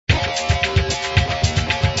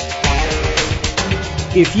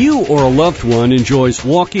If you or a loved one enjoys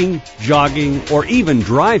walking, jogging, or even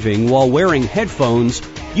driving while wearing headphones,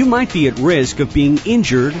 you might be at risk of being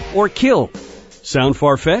injured or killed. Sound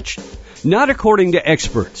far-fetched? Not according to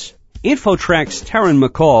experts. InfoTrack's Taryn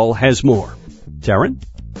McCall has more. Taryn?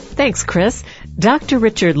 Thanks, Chris. Dr.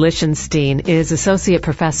 Richard Lichtenstein is Associate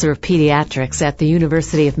Professor of Pediatrics at the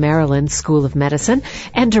University of Maryland School of Medicine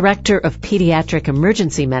and Director of Pediatric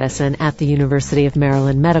Emergency Medicine at the University of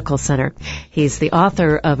Maryland Medical Center. He's the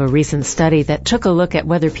author of a recent study that took a look at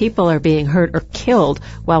whether people are being hurt or killed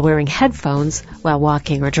while wearing headphones while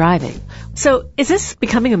walking or driving. So, is this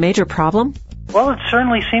becoming a major problem? Well, it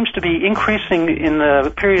certainly seems to be increasing in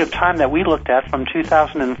the period of time that we looked at from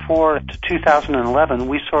 2004 to 2011.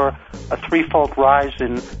 We saw a threefold rise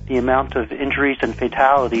in the amount of injuries and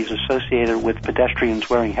fatalities associated with pedestrians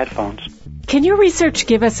wearing headphones. Can your research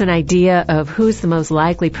give us an idea of who's the most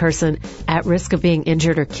likely person at risk of being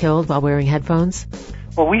injured or killed while wearing headphones?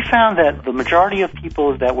 Well, we found that the majority of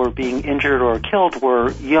people that were being injured or killed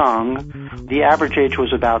were young. The average age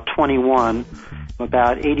was about 21.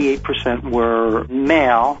 About 88% were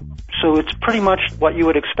male. So it's pretty much what you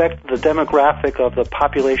would expect, the demographic of the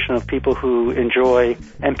population of people who enjoy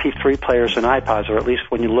MP3 players and iPods, or at least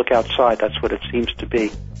when you look outside, that's what it seems to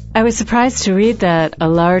be. I was surprised to read that a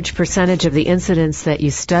large percentage of the incidents that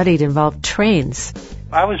you studied involved trains.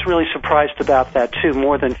 I was really surprised about that, too.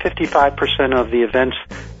 More than 55% of the events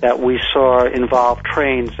that we saw involved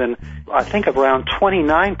trains, and I think around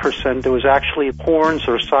 29% there was actually horns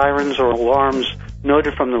or sirens or alarms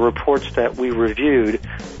noted from the reports that we reviewed.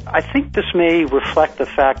 I think this may reflect the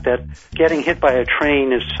fact that getting hit by a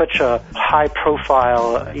train is such a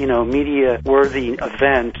high-profile, media-worthy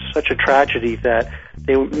event, such a tragedy that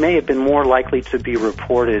they may have been more likely to be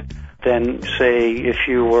reported than, say, if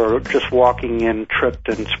you were just walking and tripped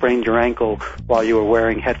and sprained your ankle while you were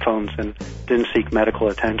wearing headphones and didn't seek medical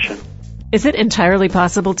attention. Is it entirely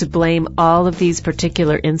possible to blame all of these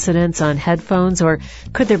particular incidents on headphones, or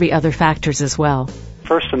could there be other factors as well?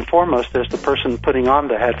 First and foremost, there's the person putting on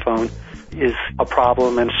the headphone is a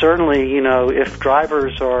problem. And certainly, if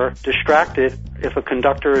drivers are distracted, if a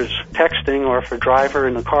conductor is texting or if a driver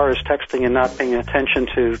in the car is texting and not paying attention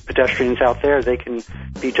to pedestrians out there, they can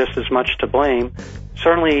be just as much to blame.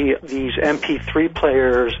 Certainly, these MP3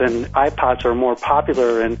 players and iPods are more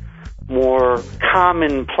popular and more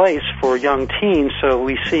commonplace for young teens, so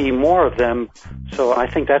we see more of them. So I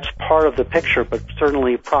think that's part of the picture, but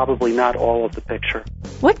certainly probably not all of the picture.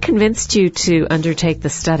 What convinced you to undertake the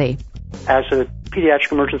study? As a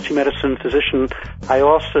pediatric emergency medicine physician, I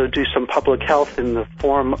also do some public health in the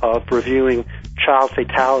form of reviewing child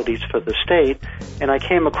fatalities for the state, and I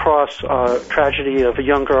came across a tragedy of a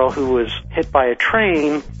young girl who was hit by a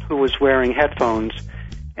train who was wearing headphones.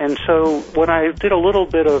 And so when I did a little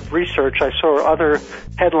bit of research, I saw other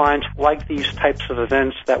headlines like these types of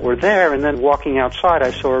events that were there, and then walking outside, I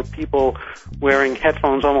saw people wearing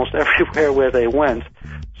headphones almost everywhere where they went.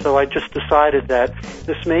 So I just decided that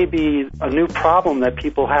this may be a new problem that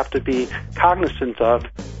people have to be cognizant of,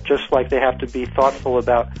 just like they have to be thoughtful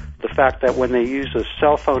about the fact that when they use a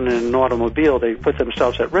cell phone in an automobile, they put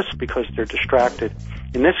themselves at risk because they're distracted.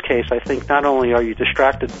 In this case, I think not only are you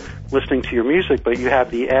distracted listening to your music, but you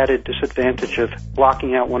have the added disadvantage of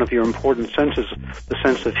blocking out one of your important senses, the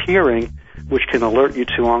sense of hearing, which can alert you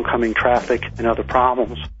to oncoming traffic and other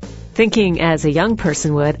problems. Thinking as a young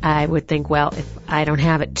person would, I would think, well, if I don't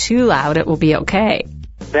have it too loud, it will be okay.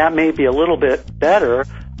 That may be a little bit better.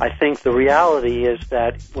 I think the reality is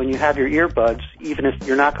that when you have your earbuds, even if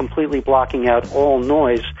you're not completely blocking out all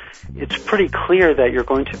noise, it's pretty clear that you're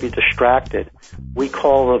going to be distracted. We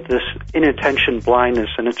call this inattention blindness,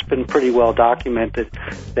 and it's been pretty well documented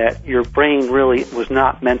that your brain really was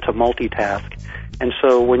not meant to multitask. And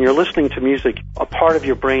so when you're listening to music, a part of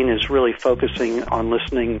your brain is really focusing on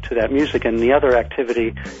listening to that music, and the other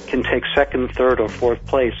activity can take second, third, or fourth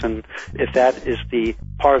place. And if that is the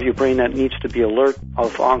part of your brain that needs to be alert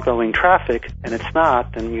of ongoing traffic, and it's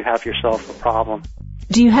not, then you have yourself a problem.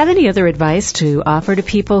 Do you have any other advice to offer to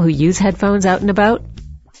people who use headphones out and about?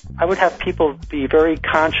 I would have people be very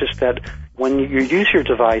conscious that when you use your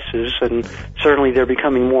devices, and certainly they're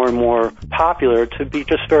becoming more and more popular, to be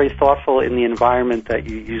just very thoughtful in the environment that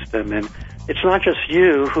you use them in. It's not just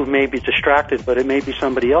you who may be distracted, but it may be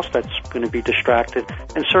somebody else that's going to be distracted.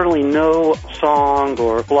 And certainly no song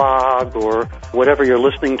or blog or whatever you're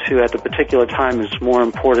listening to at the particular time is more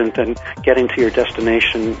important than getting to your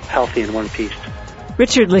destination healthy in one piece.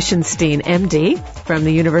 Richard Lichtenstein, MD, from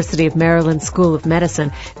the University of Maryland School of Medicine.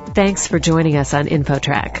 Thanks for joining us on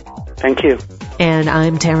InfoTrack. Thank you. And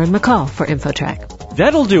I'm Taryn McCall for InfoTrack.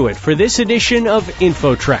 That'll do it for this edition of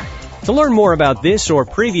InfoTrack. To learn more about this or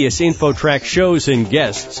previous InfoTrack shows and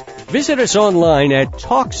guests, visit us online at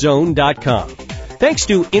TalkZone.com. Thanks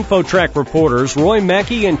to InfoTrack reporters Roy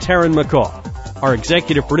Mackey and Taryn McCaw. Our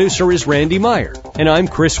executive producer is Randy Meyer, and I'm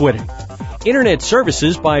Chris Whitting. Internet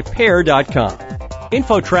services by Pair.com.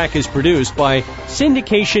 InfoTrack is produced by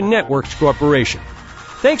Syndication Networks Corporation.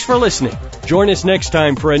 Thanks for listening. Join us next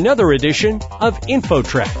time for another edition of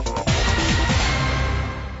InfoTrack.